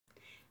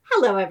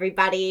Hello,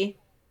 everybody.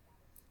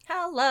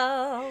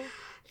 Hello.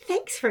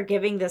 Thanks for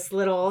giving this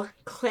little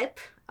clip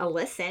a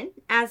listen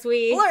as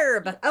we...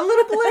 Blurb. A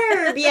little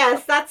blurb.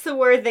 Yes, that's the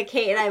word that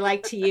Kate and I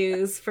like to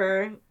use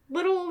for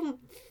little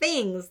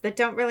things that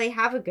don't really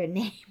have a good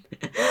name. So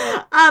this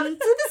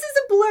is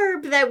a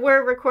blurb that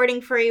we're recording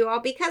for you all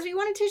because we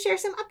wanted to share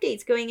some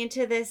updates going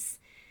into this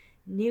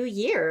new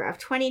year of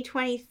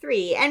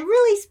 2023, and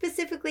really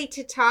specifically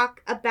to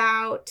talk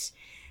about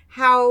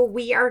how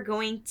we are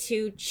going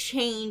to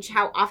change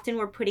how often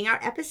we're putting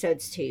out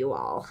episodes to you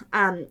all.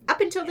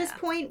 Up until this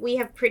point, we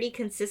have pretty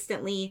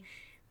consistently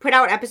put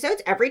out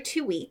episodes every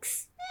 2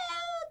 weeks.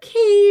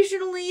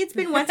 Occasionally, it's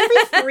been once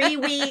every 3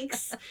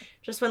 weeks,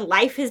 just when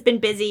life has been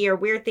busy or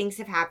weird things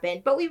have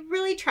happened. But we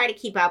really try to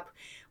keep up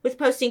with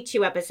posting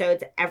 2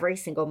 episodes every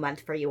single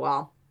month for you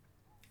all.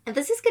 And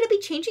this is going to be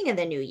changing in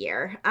the new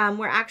year.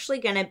 We're actually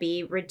going to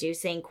be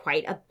reducing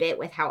quite a bit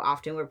with how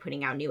often we're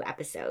putting out new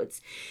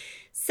episodes.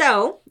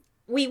 So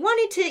we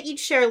wanted to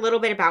each share a little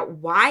bit about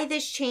why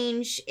this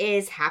change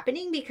is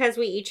happening, because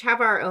we each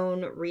have our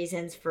own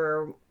reasons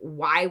for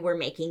why we're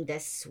making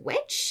this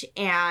switch.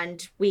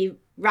 And we,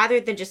 rather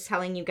than just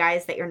telling you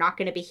guys that you're not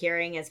going to be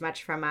hearing as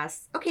much from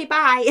us, okay,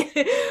 bye,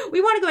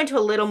 we want to go into a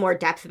little more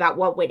depth about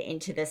what went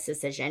into this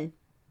decision.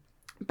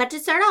 But to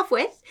start off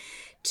with,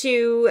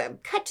 to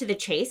cut to the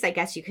chase, I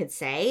guess you could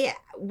say,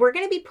 we're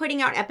going to be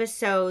putting out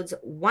episodes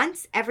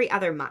once every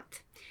other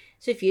month.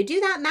 So if you do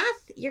that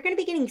math, you're going to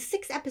be getting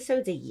 6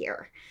 episodes a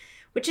year,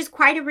 which is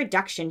quite a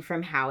reduction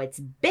from how it's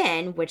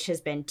been, which has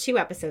been 2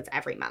 episodes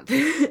every month.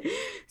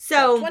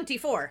 So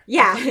 24.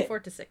 Yeah. 24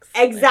 to 6.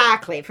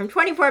 Exactly. From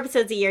 24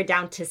 episodes a year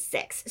down to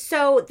 6.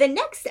 So the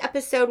next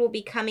episode will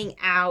be coming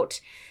out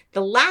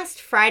the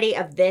last Friday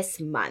of this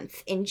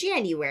month in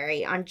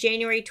January, on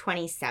January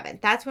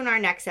 27th. That's when our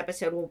next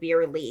episode will be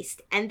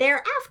released. And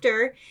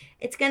thereafter,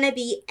 it's going to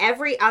be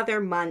every other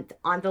month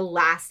on the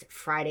last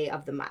Friday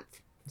of the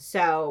month.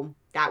 So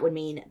that would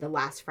mean the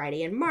last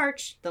Friday in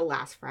March, the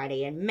last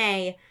Friday in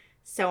May,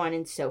 so on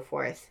and so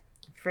forth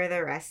for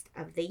the rest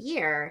of the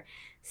year.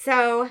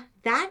 So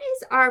that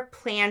is our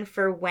plan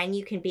for when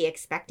you can be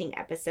expecting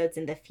episodes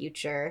in the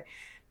future.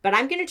 But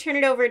I'm going to turn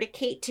it over to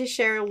Kate to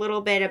share a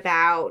little bit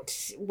about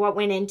what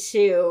went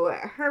into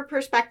her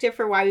perspective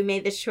for why we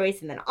made this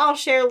choice. And then I'll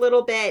share a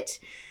little bit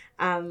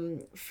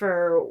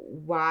for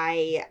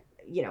why,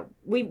 you know,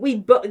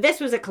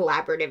 this was a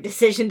collaborative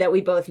decision that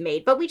we both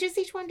made. But we just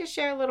each wanted to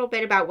share a little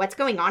bit about what's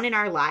going on in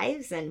our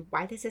lives and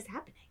why this is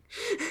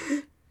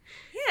happening.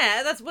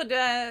 Yeah, that's what,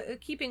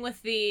 keeping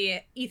with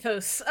the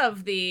ethos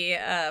of the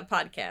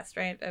podcast,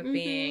 right? Of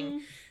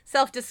being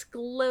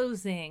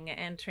self-disclosing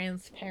and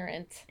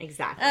transparent.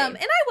 Exactly. And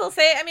I will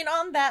say, I mean,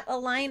 on that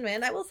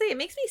alignment, I will say it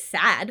makes me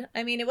sad.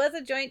 I mean, it was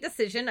a joint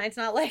decision. It's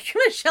not like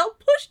Michelle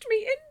pushed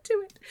me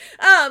into it.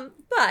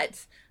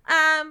 But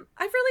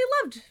I've really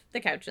loved the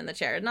couch and the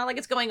chair. Not like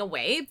it's going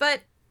away, but,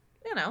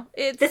 you know,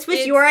 this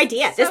was your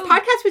idea. So, this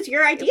podcast was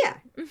your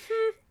idea.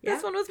 Yeah.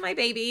 This one was my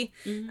baby.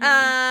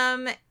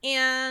 And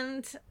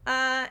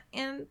I've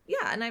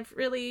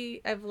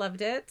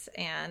loved it,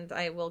 and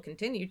I will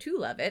continue to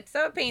love it.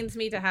 So it pains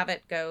me to have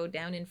it go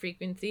down in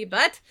frequency,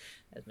 but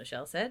as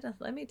Michelle said,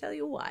 let me tell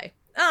you why.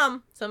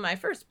 So my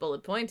first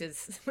bullet point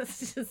is,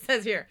 it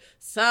says here,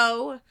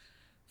 so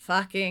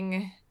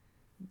fucking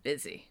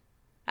busy.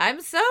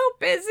 I'm so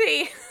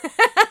busy.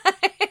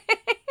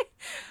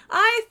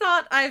 I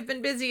thought I've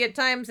been busy at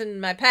times in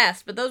my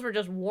past, but those were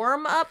just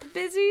warm-up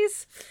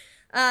busies.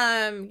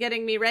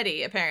 Getting me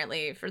ready,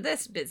 apparently, for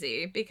this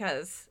busy,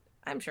 because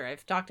I'm sure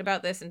I've talked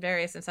about this in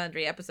various and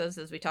sundry episodes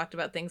as we talked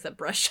about things that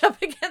brush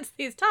up against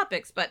these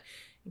topics, but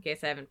in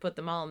case I haven't put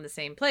them all in the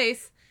same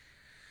place,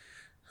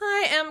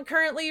 I am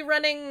currently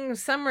running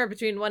somewhere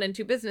between 1 and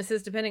 2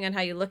 businesses, depending on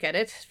how you look at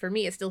it. For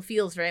me, it still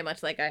feels very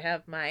much like I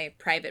have my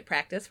private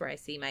practice where I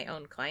see my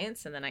own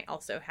clients, and then I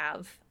also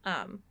have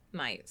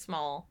my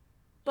small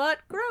but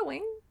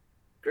growing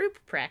group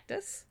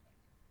practice.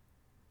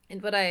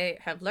 And what I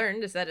have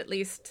learned is that, at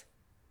least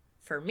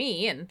for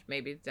me, and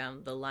maybe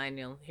down the line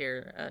you'll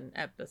hear an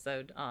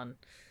episode on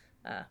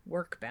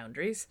work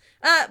boundaries,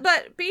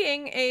 but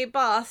being a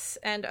boss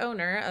and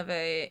owner of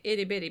a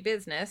itty-bitty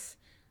business,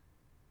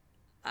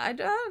 I'm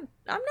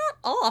not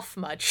off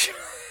much.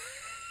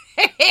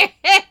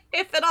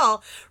 If at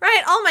all,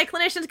 right? All my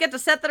clinicians get to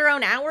set their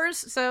own hours,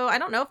 so I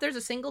don't know if there's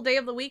a single day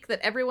of the week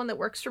that everyone that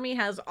works for me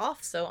has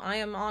off, so I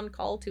am on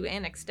call to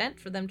an extent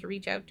for them to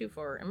reach out to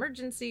for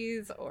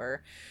emergencies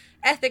or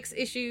ethics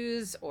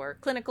issues or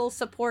clinical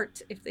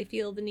support if they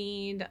feel the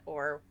need,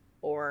 or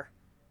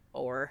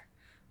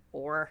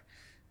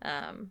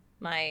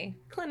my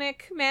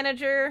clinic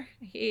manager,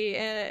 he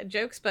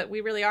jokes, but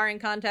we really are in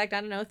contact,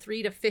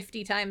 3 to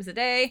 50 times a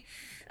day,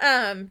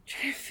 trying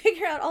to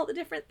figure out all the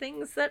different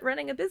things that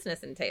running a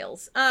business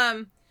entails.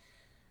 I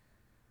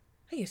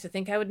used to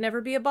think I would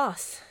never be a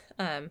boss.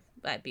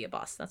 I'd be a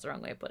boss. That's the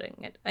wrong way of putting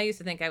it. I used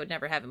to think I would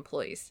never have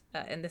employees,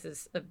 and this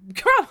is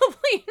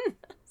probably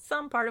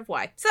some part of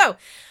why. So,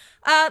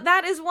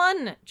 that is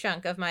one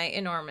chunk of my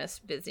enormous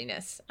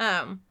busyness.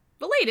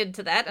 Related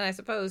to that, and I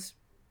suppose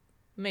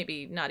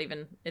maybe not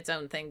even its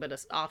own thing, but an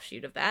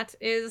offshoot of that,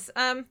 is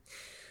I'm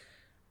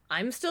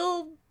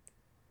still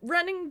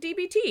running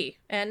DBT,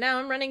 and now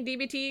I'm running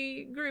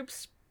DBT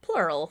groups,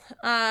 plural.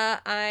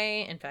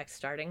 I, in fact,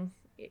 starting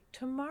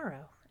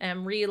tomorrow,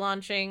 am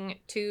relaunching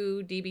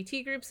 2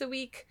 DBT groups a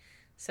week,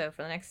 so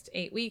for the next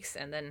 8 weeks,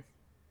 and then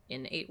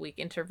in 8-week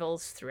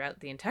intervals throughout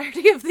the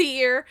entirety of the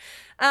year.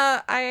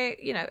 I,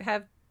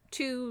 have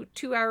 2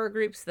 2-hour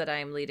groups that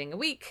I'm leading a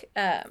week,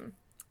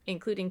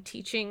 including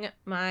teaching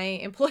my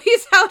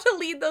employees how to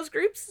lead those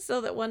groups so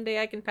that one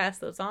day I can pass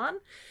those on.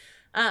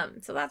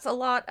 So that's a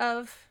lot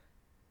of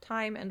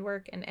time and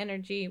work and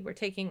energy. We're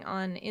taking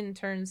on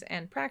interns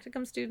and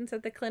practicum students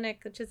at the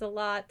clinic, which is a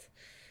lot.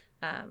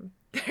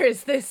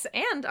 There's this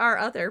and our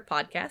other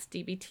podcast,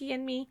 DBT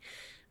and Me,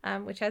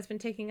 which has been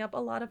taking up a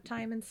lot of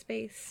time and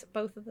space,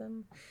 both of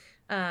them.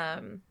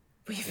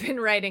 We've been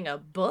writing a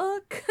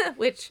book,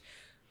 which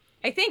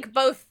I think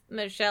both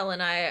Michelle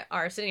and I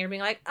are sitting here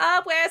being like,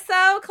 oh, we're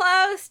so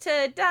close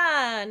to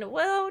done.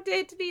 Won't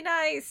it be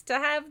nice to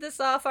have this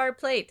off our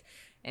plate?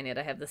 And yet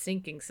I have the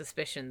sinking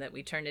suspicion that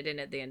we turn it in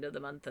at the end of the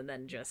month and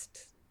then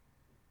just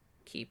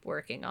keep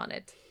working on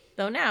it.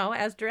 Though now,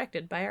 as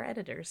directed by our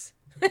editors.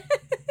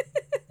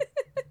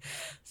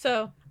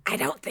 So I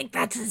don't think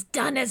that's as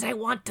done as I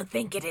want to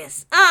think it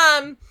is.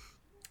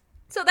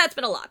 So that's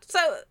been a lot.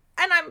 So,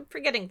 and I'm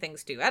forgetting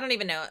things too. I don't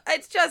even know.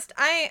 It's just,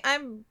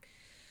 I'm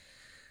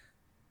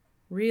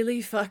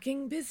really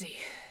fucking busy.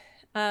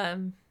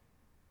 And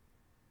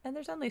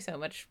there's only so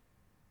much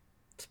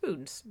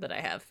spoons that I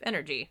have.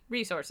 Energy,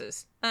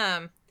 resources.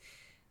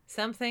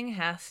 Something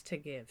has to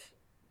give.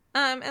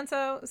 And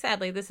so,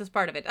 sadly, this is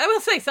part of it. I will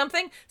say some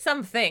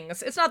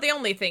things. It's not the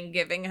only thing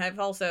giving. I've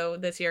also,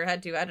 this year,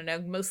 had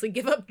to, mostly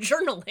give up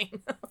journaling.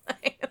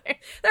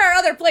 There are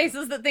other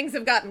places that things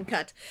have gotten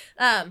cut.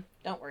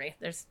 Don't worry.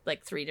 There's,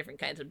 3 different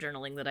kinds of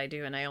journaling that I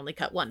do, and I only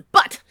cut one.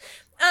 But,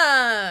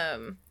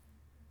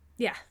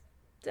 yeah.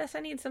 Just,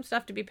 I need some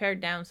stuff to be pared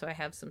down so I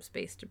have some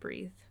space to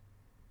breathe.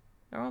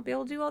 Or I won't be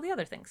able to do all the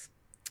other things.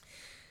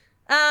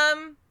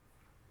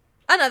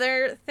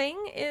 Another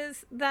thing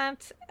is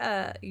that,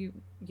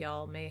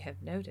 y'all may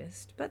have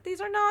noticed, but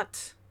these are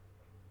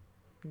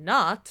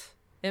not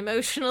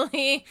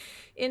emotionally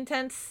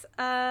intense,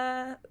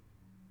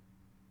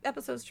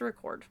 episodes to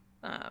record.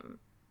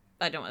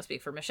 I don't want to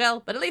speak for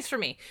Michelle, but at least for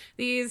me,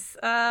 these,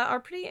 are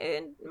pretty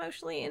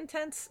emotionally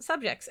intense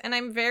subjects, and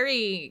I'm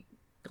very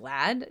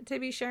glad to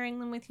be sharing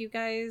them with you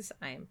guys.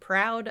 I am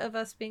proud of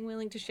us being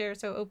willing to share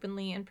so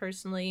openly and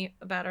personally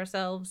about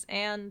ourselves,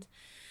 and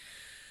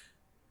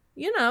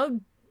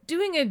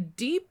doing a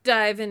deep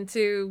dive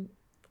into,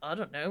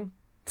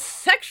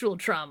 sexual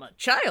trauma,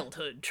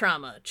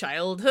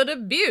 childhood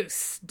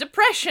abuse,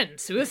 depression,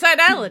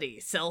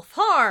 suicidality,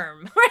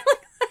 self-harm,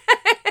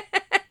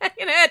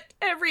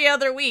 every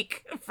other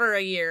week for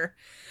a year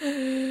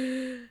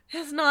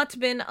has not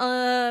been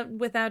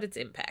without its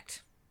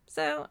impact.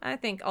 So I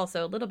think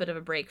also a little bit of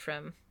a break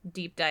from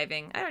deep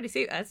diving. I already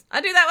see this.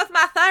 I do that with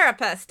my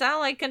therapist. I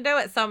only can do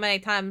it so many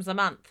times a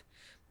month.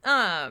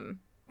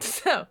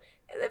 So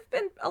there's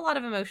been a lot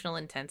of emotional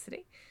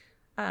intensity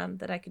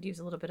that I could use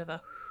a little bit of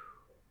a,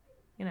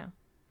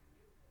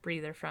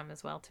 breather from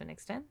as well to an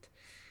extent.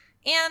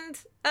 And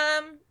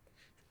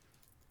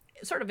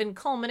sort of in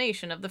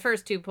culmination of the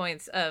first 2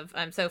 points of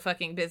I'm so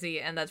fucking busy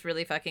and that's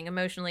really fucking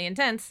emotionally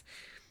intense,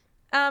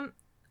 I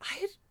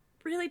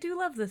really do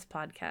love this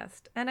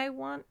podcast and I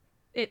want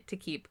it to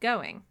keep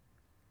going.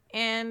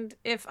 And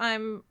if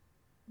I'm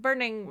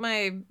burning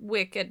my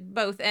wick at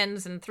both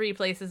ends and 3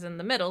 places in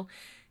the middle,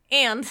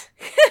 and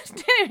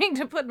continuing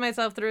to put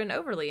myself through an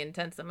overly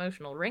intense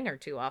emotional ringer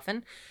too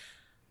often,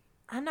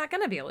 I'm not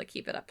going to be able to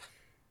keep it up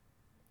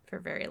for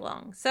very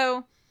long.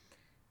 So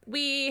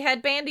we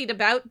had bandied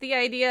about the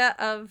idea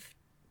of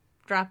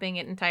dropping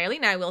it entirely.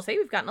 Now, I will say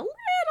we've gotten a little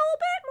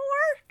bit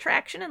more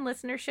traction and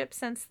listenership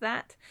since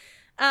that.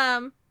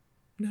 Not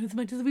as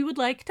much as we would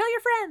like. Tell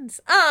your friends.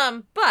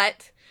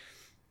 But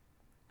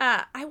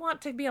I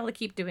want to be able to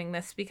keep doing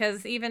this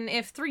because even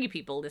if 3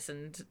 people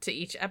listened to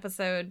each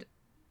episode,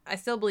 I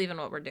still believe in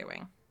what we're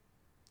doing.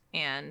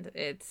 And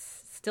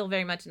it's still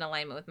very much in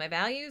alignment with my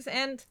values.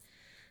 And,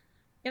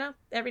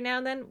 every now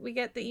and then we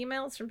get the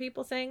emails from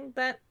people saying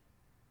that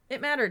it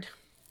mattered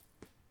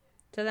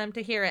to them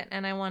to hear it.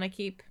 And I want to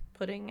keep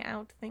putting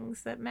out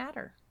things that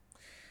matter.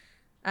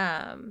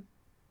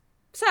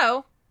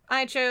 So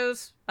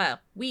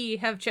we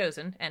have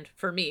chosen, and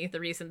for me, the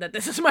reason that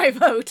this is my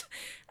vote,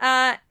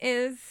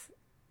 is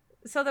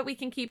so that we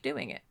can keep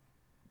doing it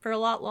for a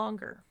lot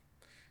longer.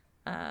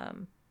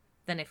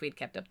 Than if we'd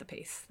kept up the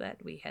pace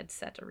that we had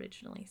set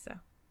originally. So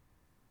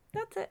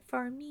that's it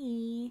for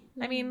me.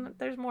 I mean,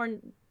 there's more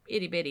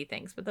itty bitty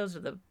things, but those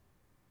are the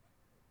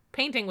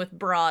painting with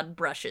broad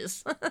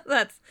brushes.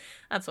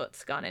 That's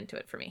what's gone into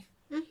it for me.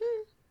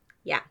 Mm-hmm.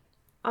 Yeah,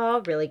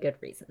 all really good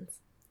reasons.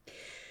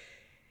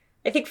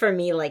 I think for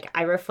me,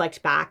 I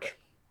reflect back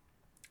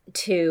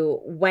to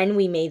when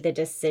we made the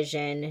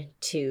decision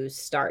to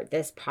start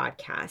this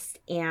podcast.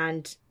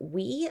 And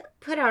we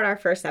put out our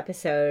first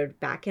episode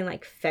back in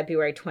like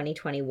February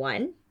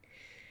 2021.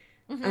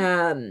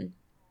 Mm-hmm.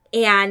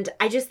 And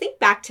I just think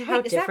back to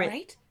how different. Is that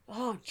right?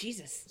 Oh,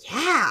 Jesus.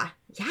 Yeah.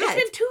 It's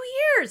been 2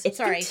 years. It's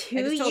Sorry, been 2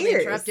 I just totally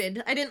years.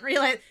 interrupted. I didn't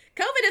realize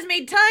COVID has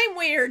made time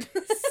weird.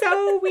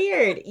 So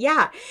weird.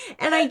 Yeah.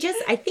 And I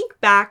think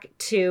back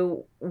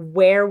to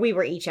where we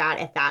were each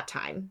at that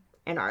time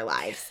in our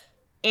lives.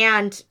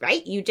 And,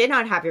 right, you did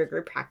not have your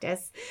group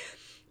practice.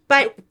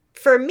 But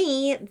for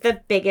me,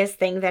 the biggest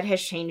thing that has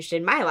changed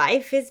in my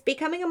life is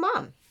becoming a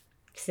mom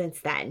since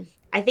then.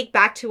 I think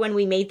back to when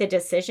we made the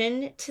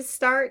decision to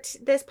start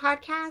this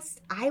podcast,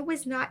 I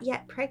was not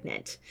yet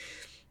pregnant.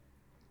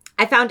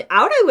 I found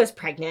out I was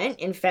pregnant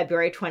in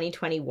February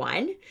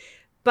 2021,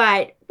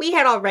 but we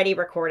had already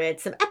recorded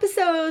some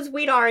episodes.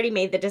 We'd already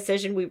made the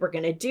decision we were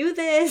going to do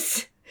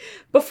this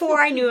before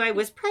I knew I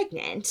was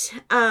pregnant.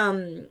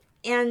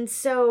 And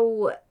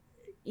so,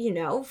 you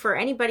know, for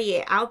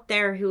anybody out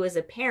there who is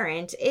a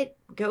parent, it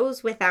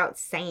goes without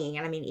saying.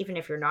 And I mean, even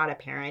if you're not a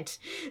parent,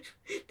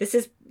 this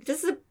is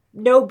a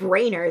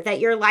no-brainer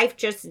that your life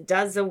just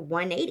does a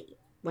 180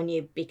 when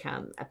you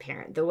become a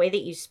parent. The way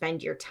that you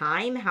spend your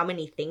time, how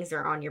many things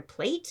are on your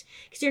plate,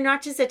 because you're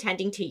not just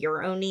attending to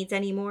your own needs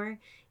anymore.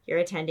 You're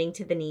attending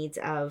to the needs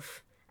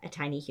of a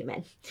tiny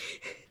human,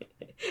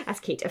 as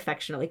Kate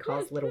affectionately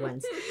calls little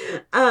ones.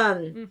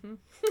 And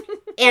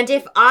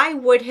if I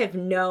would have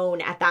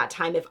known at that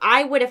time, if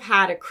I would have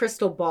had a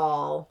crystal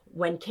ball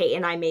when Kate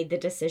and I made the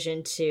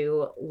decision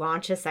to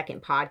launch a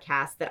second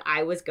podcast, that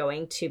I was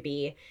going to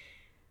be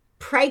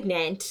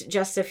pregnant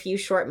just a few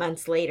short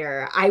months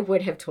later, I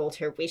would have told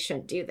her we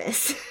shouldn't do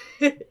this.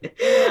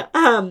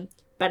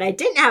 But I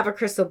didn't have a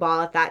crystal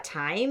ball at that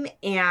time.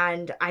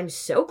 And I'm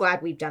so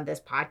glad we've done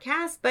this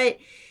podcast. But,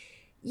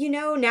 you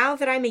know, now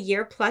that I'm a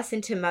year plus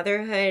into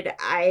motherhood,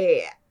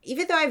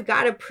 even though I've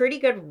got a pretty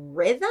good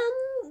rhythm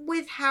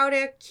with how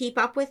to keep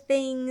up with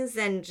things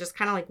and just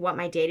kind of like what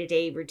my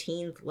day-to-day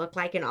routines look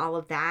like and all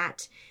of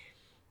that,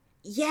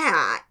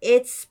 yeah,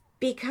 it's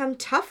become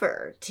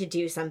tougher to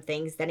do some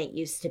things than it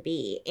used to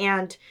be.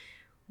 And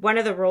one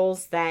of the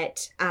roles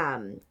that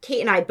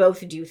Kate and I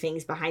both do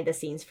things behind the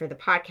scenes for the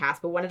podcast,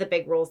 but one of the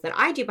big roles that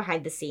I do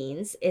behind the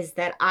scenes is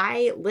that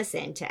I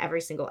listen to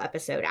every single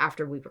episode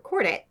after we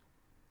record it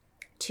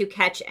to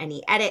catch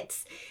any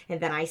edits.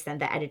 And then I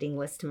send the editing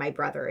list to my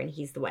brother, and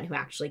he's the one who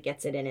actually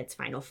gets it in its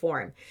final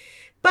form.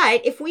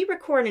 But if we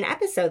record an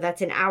episode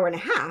that's an hour and a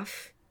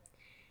half,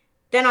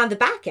 then on the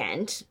back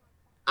end,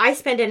 I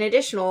spend an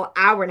additional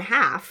hour and a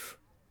half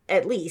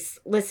at least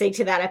listening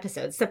to that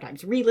episode,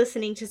 sometimes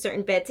re-listening to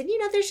certain bits. And, you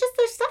know, there's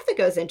stuff that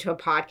goes into a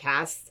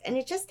podcast, and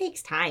it just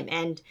takes time.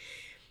 And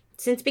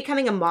since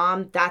becoming a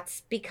mom,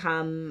 that's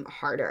become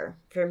harder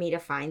for me to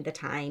find the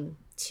time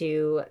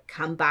to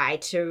come by,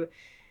 to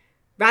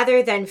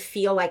rather than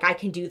feel like I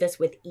can do this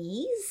with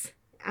ease.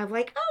 I'm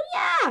like, oh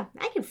yeah,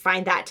 I can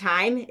find that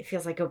time. It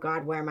feels like, oh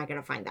God, where am I going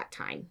to find that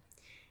time?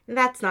 And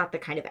that's not the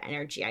kind of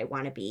energy I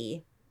want to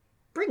be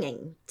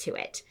bringing to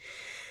it.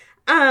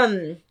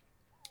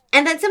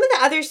 And then some of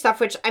the other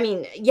stuff, which, I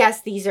mean,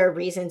 yes, these are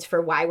reasons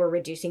for why we're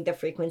reducing the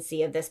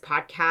frequency of this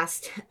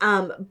podcast.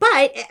 But,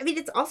 I mean,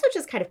 it's also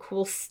just kind of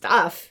cool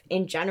stuff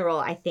in general,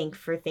 I think,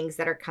 for things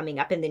that are coming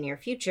up in the near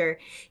future.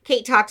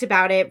 Kate talked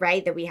about it,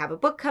 right, that we have a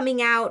book coming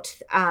out.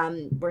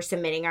 We're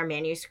submitting our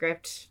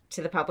manuscript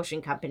to the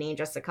publishing company in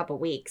just a couple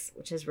weeks,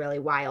 which is really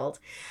wild.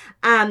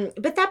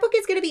 But that book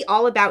is going to be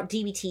all about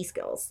DBT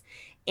skills.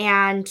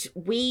 And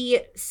we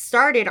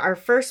started our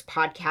first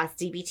podcast,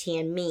 DBT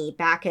and Me,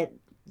 back at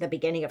the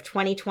beginning of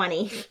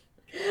 2020.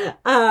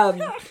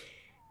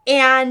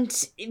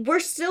 And we're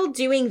still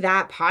doing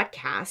that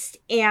podcast.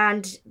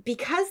 And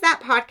because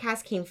that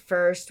podcast came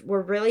first,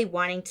 we're really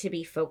wanting to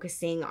be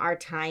focusing our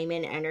time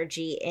and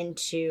energy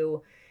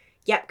into,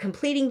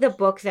 completing the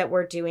book that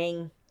we're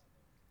doing,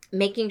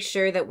 making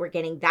sure that we're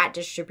getting that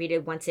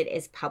distributed once it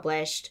is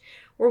published.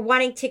 We're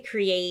wanting to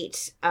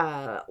create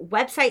a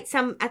website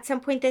at some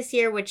point this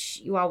year,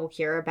 which you all will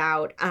hear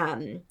about.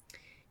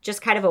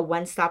 Just kind of a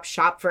one-stop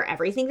shop for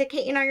everything that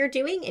Kate and I are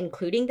doing,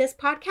 including this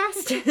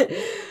podcast.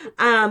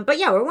 But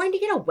yeah, we're wanting to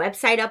get a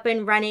website up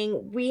and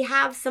running. We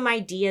have some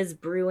ideas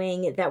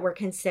brewing that we're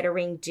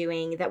considering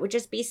doing that would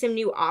just be some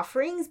new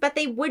offerings, but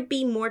they would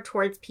be more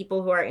towards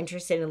people who are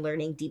interested in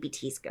learning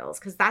DBT skills,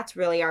 because that's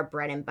really our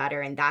bread and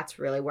butter, and that's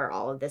really where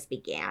all of this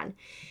began.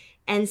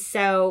 And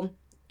so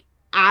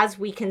as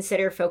we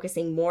consider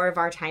focusing more of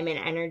our time and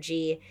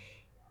energy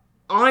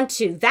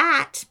onto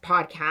that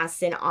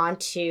podcast and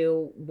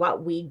onto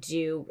what we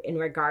do in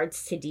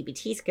regards to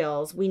DBT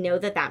skills, we know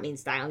that that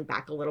means dialing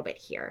back a little bit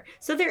here.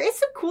 So there is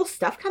some cool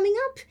stuff coming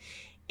up.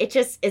 It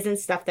just isn't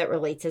stuff that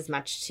relates as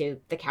much to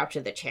the couch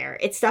or the chair.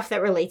 It's stuff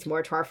that relates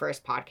more to our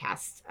first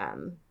podcast,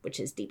 which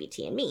is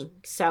DBT and Me.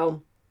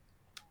 So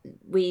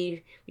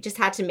we just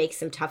had to make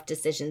some tough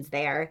decisions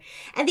there.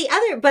 And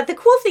but the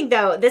cool thing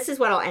though, this is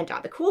what I'll end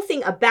on. The cool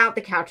thing about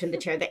the couch and the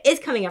chair that is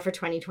coming up for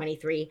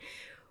 2023,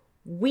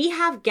 we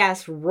have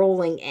guests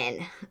rolling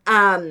in.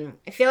 I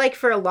feel like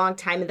for a long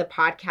time in the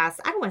podcast,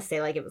 I don't want to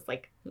say like it was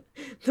like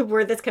the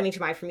word that's coming to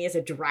mind for me is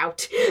a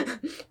drought.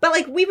 But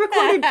like we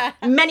recorded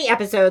many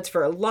episodes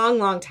for a long,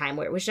 long time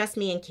where it was just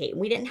me and Kate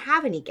and we didn't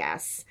have any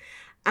guests.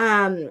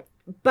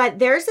 But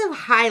there's a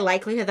high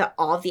likelihood that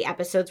all of the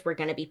episodes we're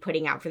going to be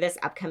putting out for this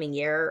upcoming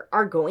year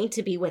are going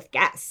to be with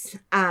guests.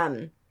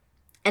 And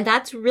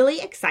that's really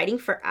exciting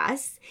for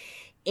us.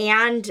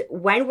 And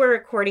when we're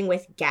recording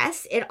with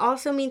guests, it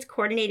also means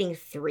coordinating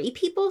 3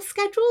 people's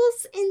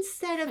schedules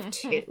instead of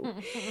 2.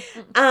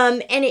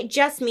 And it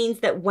just means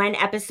that when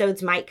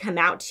episodes might come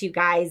out to you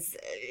guys,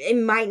 it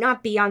might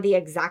not be on the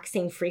exact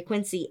same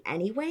frequency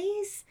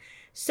anyways.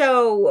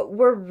 So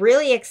we're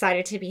really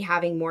excited to be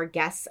having more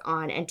guests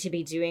on and to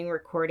be doing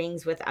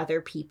recordings with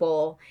other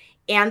people.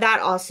 And that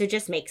also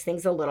just makes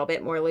things a little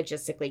bit more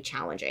logistically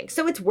challenging.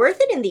 So it's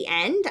worth it in the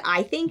end,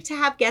 I think, to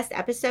have guest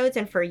episodes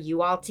and for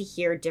you all to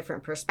hear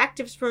different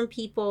perspectives from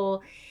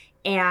people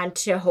and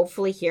to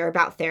hopefully hear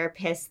about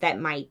therapists that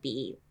might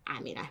be,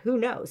 I mean, who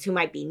knows, who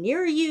might be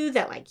near you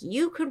that like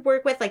you could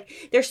work with.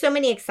 Like there's so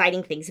many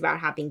exciting things about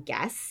having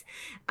guests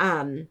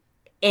and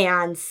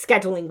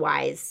scheduling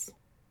wise,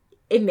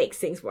 it makes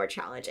things more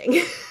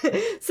challenging.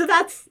 So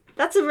that's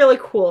a really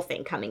cool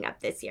thing coming up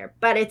this year,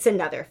 but it's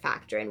another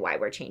factor in why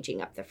we're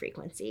changing up the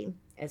frequency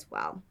as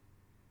well.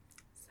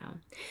 So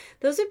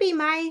those would be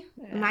my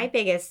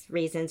biggest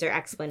reasons or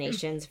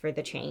explanations for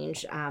the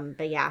change.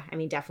 But yeah, I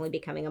mean, definitely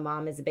becoming a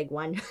mom is a big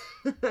one.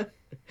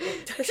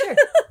 For sure.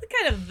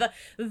 Kind of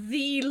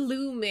the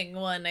looming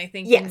one, I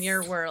think, in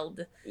your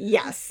world.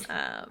 Yes.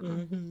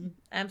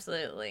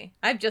 Absolutely.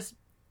 I've just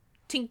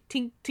tink,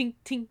 tink, tink,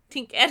 tink,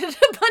 tink, added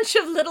a bunch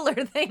of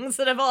littler things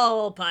that have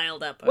all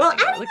piled up. Well,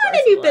 adding on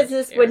a new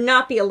business would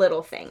not be a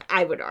little thing,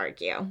 I would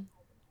argue.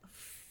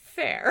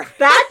 Fair.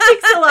 That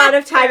takes a lot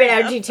of time and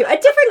energy, too. A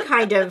different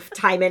kind of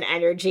time and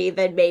energy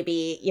than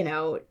maybe, you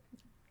know,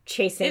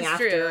 chasing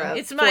after a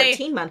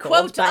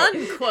 14-month-old. Quote,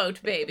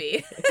 unquote,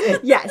 baby.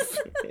 Yes.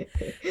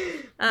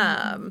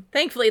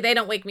 Thankfully, they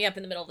don't wake me up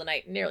in the middle of the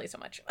night nearly so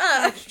much.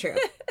 That's true.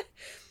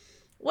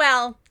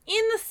 Well,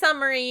 in the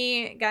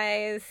summary,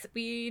 guys,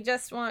 we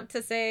just want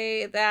to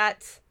say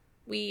that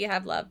we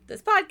have loved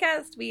this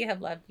podcast. We have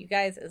loved you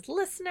guys as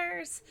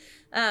listeners.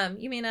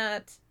 You may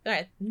not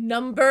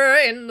number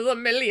in the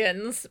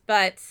millions,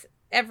 but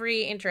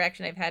every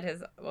interaction I've had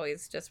has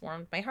always just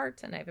warmed my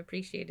heart, and I've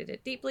appreciated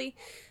it deeply.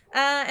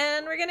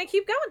 And we're going to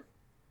keep going.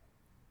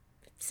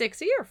 6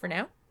 a year for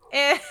now.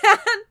 And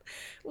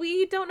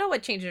we don't know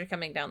what changes are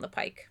coming down the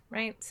pike,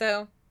 right?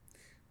 So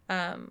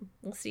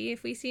we'll see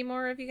if we see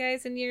more of you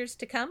guys in years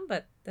to come,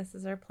 but this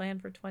is our plan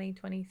for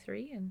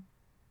 2023, and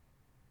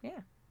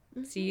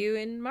see you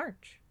in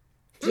March.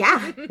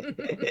 Yeah.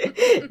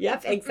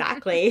 Yep,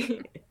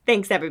 exactly.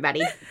 Thanks,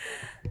 everybody.